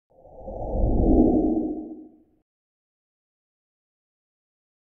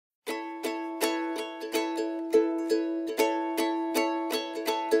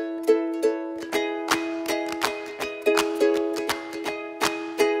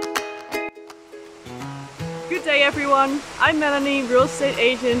Good day everyone, I'm Melanie, real estate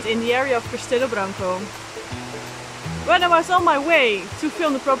agent in the area of Castelo Branco. When I was on my way to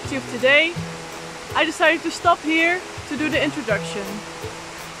film the property of today, I decided to stop here to do the introduction.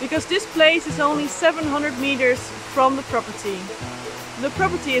 Because this place is only 700 meters from the property. The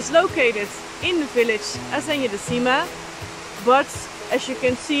property is located in the village Azenha de Cima, but as you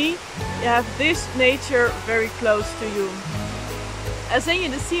can see, you have this nature very close to you.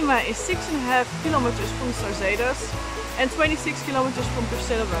 Azenha de Cima is 6.5 kilometers from Sarzedas and 26 kilometers from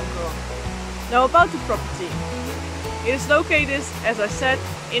Castelo Branco. Now about the property. It is located, as I said,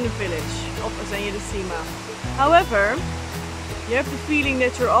 in the village of Azenha de Cima. However, you have the feeling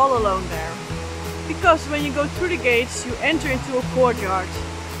that you're all alone there. Because when you go through the gates, you enter into a courtyard,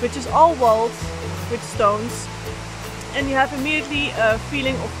 which is all walled with stones, and you have immediately a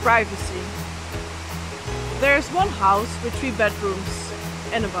feeling of privacy. There's one house with 3 bedrooms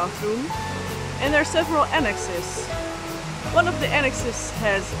and a bathroom, and there are several annexes. One of the annexes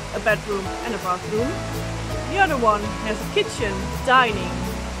has a bedroom and a bathroom. The other one has a kitchen, dining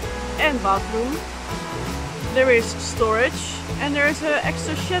and bathroom. There is storage and there is an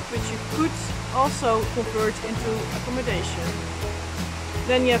extra shed which you could also convert into accommodation.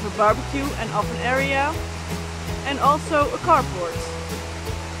 Then you have a barbecue and oven area and also a carport.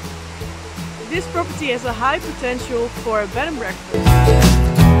 This property has a high potential for a bed and breakfast.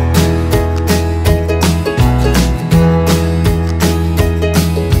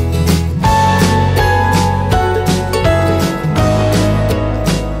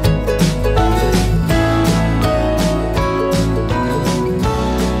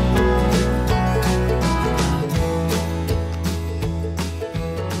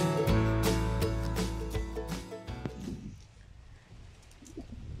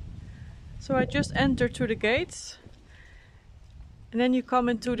 So I just entered through the gates, and then you come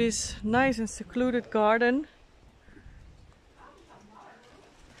into this nice and secluded garden.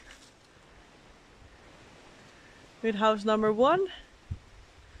 With house number 1,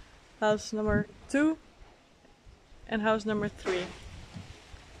 house number 2 and house number 3.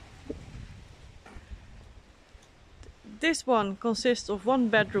 This one consists of 1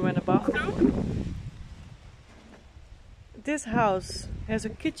 bedroom and a bathroom. This house has a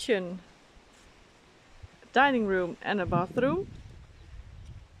kitchen, dining room and a bathroom,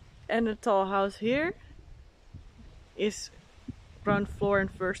 and the tall house here is ground floor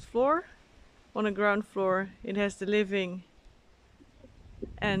and first floor. On the ground floor it has the living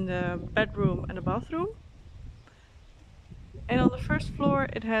and a bedroom and a bathroom, and on the first floor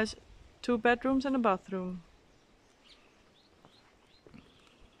it has 2 bedrooms and a bathroom.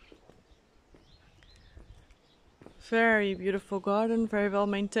 Very beautiful garden, very well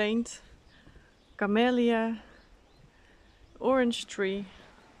maintained. Camélia, orange tree,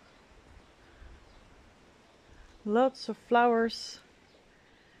 lots of flowers,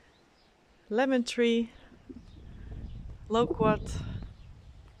 lemon tree, loquat,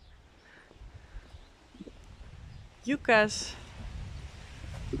 yuccas,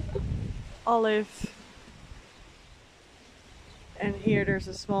 olive, and here there's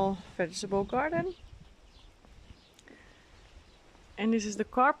a small vegetable garden. And this is the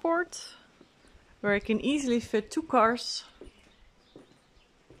carport, where I can easily fit 2 cars.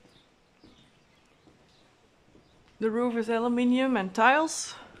 The roof is aluminium and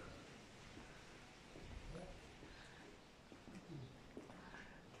tiles.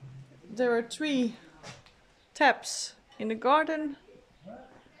 There are 3 taps in the garden.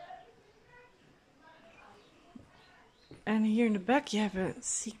 And here in the back you have a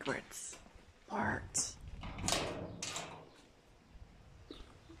secret part.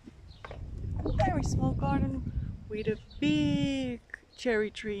 Very small garden with a big cherry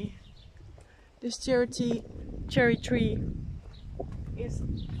tree. This cherry tree is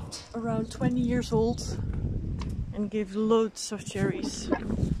around 20 years old and gives loads of cherries.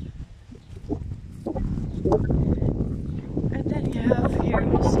 And then you have here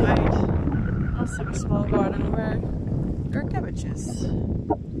on the side also a small garden where there are cabbages.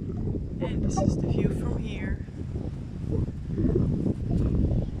 And this is the view from here.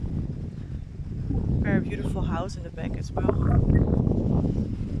 Very beautiful house in the back as well.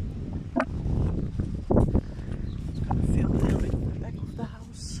 Just gonna film a little bit in the back of the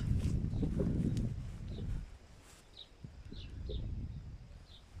house.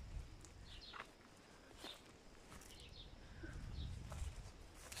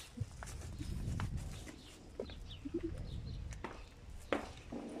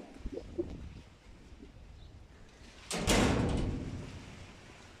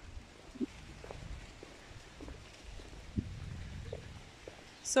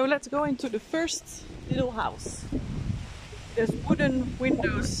 So let's go into the first little house. There's wooden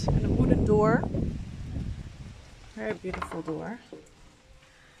windows and a wooden door. Very beautiful door.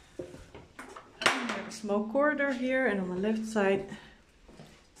 We have a small corridor here, and on the left side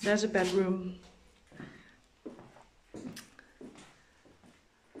there's a bedroom.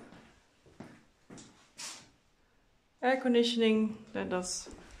 Air conditioning that does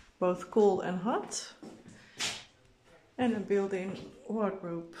both cool and hot. And a built-in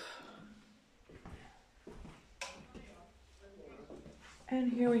wardrobe.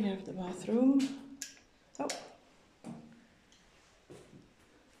 And here we have the bathroom. Oh.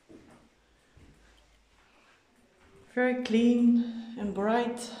 Very clean and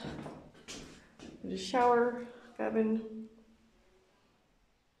bright. The shower cabin.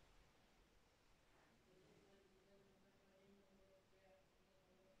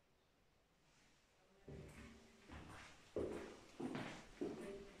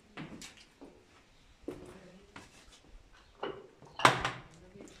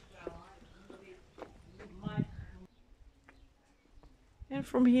 And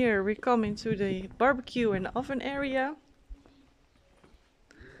from here we come into the barbecue and oven area.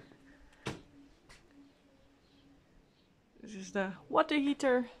 This is the water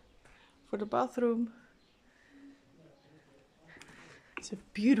heater for the bathroom. It's a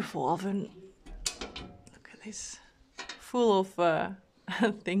beautiful oven. Look at this, full of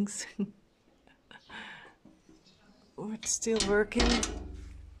things. Oh, it's still working.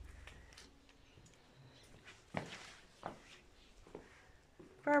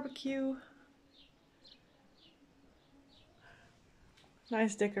 Barbecue.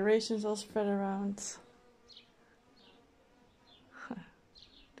 Nice decorations all spread around.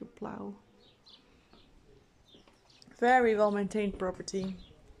 To plow. Very well maintained property.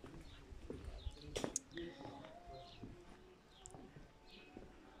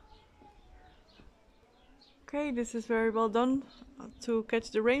 Okay, this is very well done to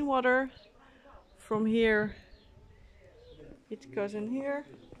catch the rainwater. From here it goes in here,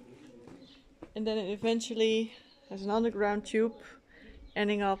 and then it eventually has an underground tube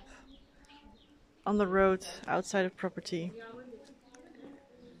ending up on the road outside of property.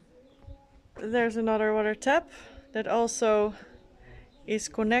 There's another water tap that also is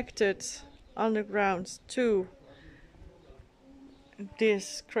connected underground to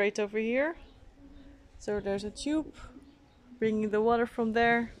this crate over here. So there's a tube bringing the water from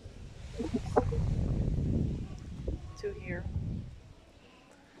there to here.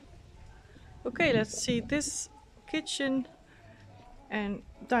 Okay, let's see this kitchen and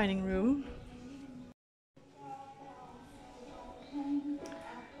dining room.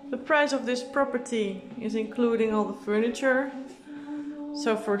 The price of this property is including all the furniture.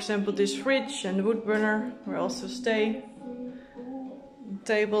 So for example, this fridge and the wood burner will also stay.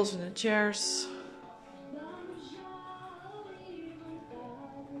 Tables and the chairs.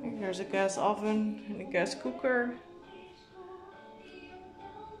 There's a gas oven and a gas cooker.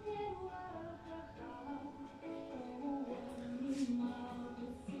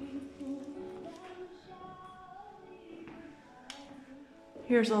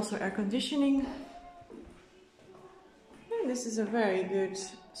 Here's also air conditioning. And this is a very good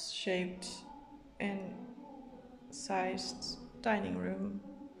shaped and sized dining room.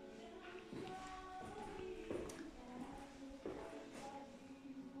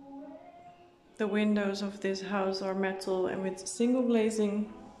 The windows of this house are metal and with single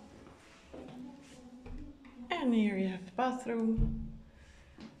glazing. And here you have the bathroom,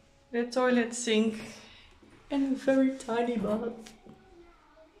 the toilet, sink, and a very tiny bath.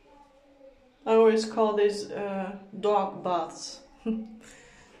 I always call this dog baths.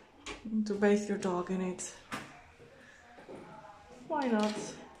 To bathe your dog in it. Why not?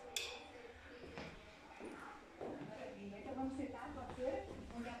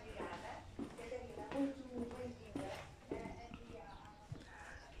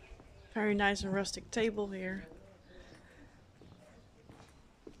 Very nice and rustic table here.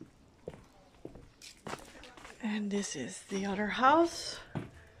 And this is the other house.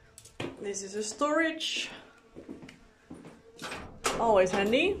 This is a storage. Always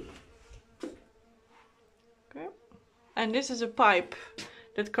handy. Okay. And this is a pipe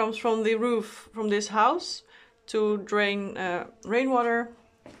that comes from the roof from this house to drain rainwater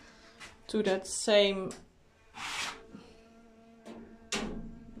to that same,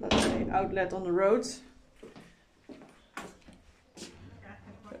 let's say, outlet on the road.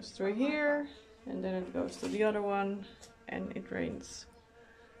 Goes through here, and then it goes to the other one, and it rains.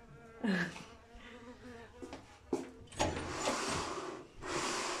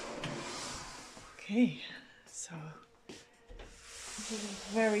 Okay, so This is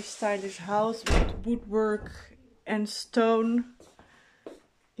a very stylish house with woodwork and stone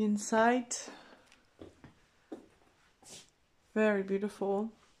inside. Very beautiful.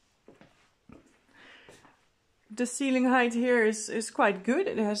 The ceiling height here is quite good.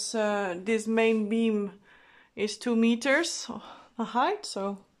 It has this main beam is 2 meters the height,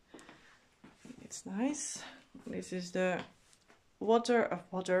 so it's nice. This is the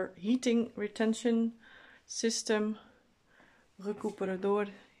water heating retention system. Recuperador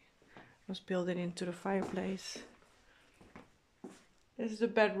was built into the fireplace. This is the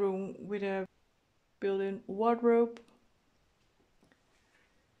bedroom with a built-in wardrobe.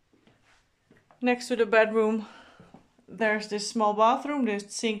 Next to the bedroom there's this small bathroom, this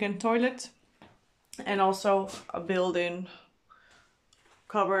sink and toilet, and also a built-in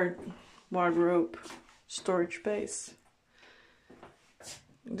cupboard, wardrobe, storage space.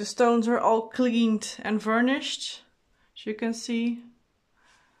 The stones are all cleaned and varnished, as you can see.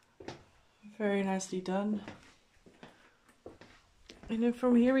 Very nicely done. And then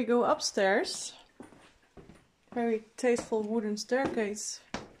from here we go upstairs. Very tasteful wooden staircase.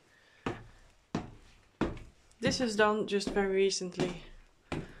 This is done just very recently.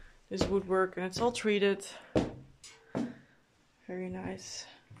 This woodwork, and it's all treated. Very nice.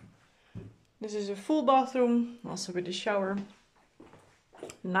 This is a full bathroom, also with a shower.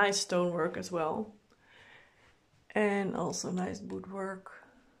 Nice stonework as well. And also nice woodwork.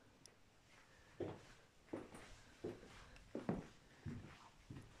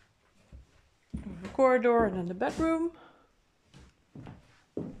 The corridor and then the bedroom.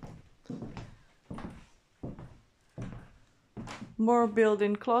 More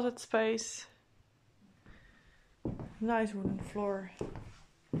built-in closet space. Nice wooden floor.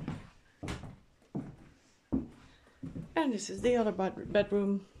 And this is the other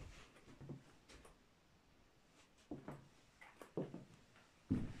bedroom.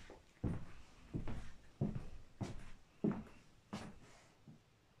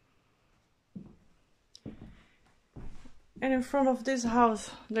 And in front of this house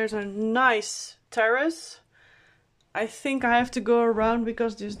there's a nice terrace. I think I have to go around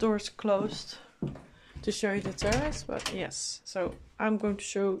because this door is closed to show you the terrace, but yes, so I'm going to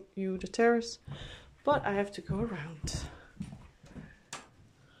show you the terrace, but I have to go around.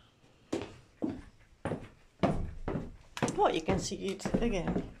 Well, you can see it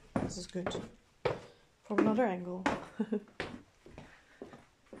again. This is good from another angle.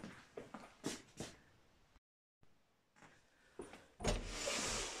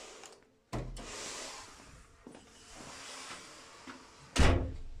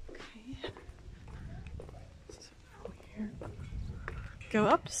 Go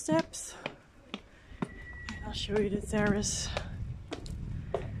up the steps and I'll show you the terrace.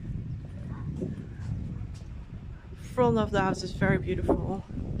 Front of the house is very beautiful.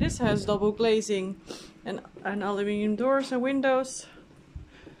 This has double glazing and aluminium doors and windows,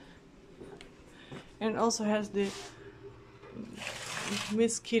 and also has the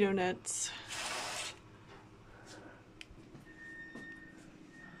mosquito nets.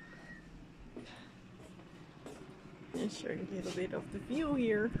 I'll show you a little bit of the view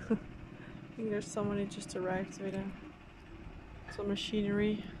here. I think there's someone who just arrived with some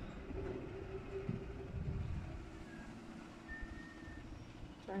machinery.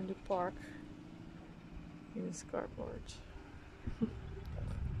 Trying to park in his carport.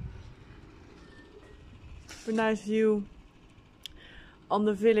 A nice view on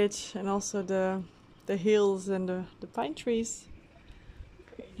the village and also the hills and the pine trees.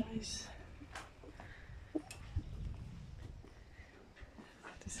 Very nice.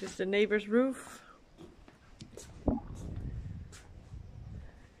 This is the neighbor's roof.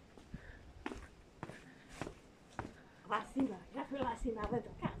 Lá acima, já fui lá acima da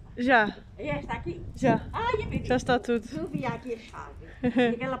tua casa? Já. E esta aqui? Já. Ah, já vi. Já está tudo. Não vi aqui a chave.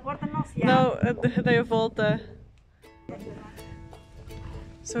 E aquela porta não se abre. No, dei a volta.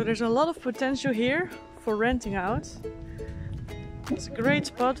 So there's a lot of potential here for renting out. It's a great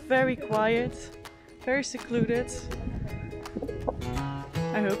spot, very quiet, very secluded.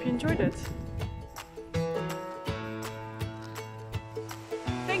 I hope you enjoyed it.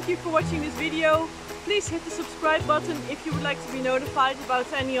 Thank you for watching this video. Please hit the subscribe button if you would like to be notified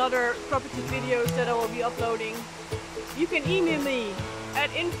about any other property videos that I will be uploading. You can email me at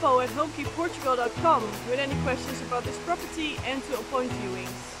info@homekeyportugal.com with any questions about this property and to appoint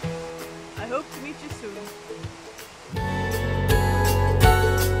viewings. I hope to meet you soon.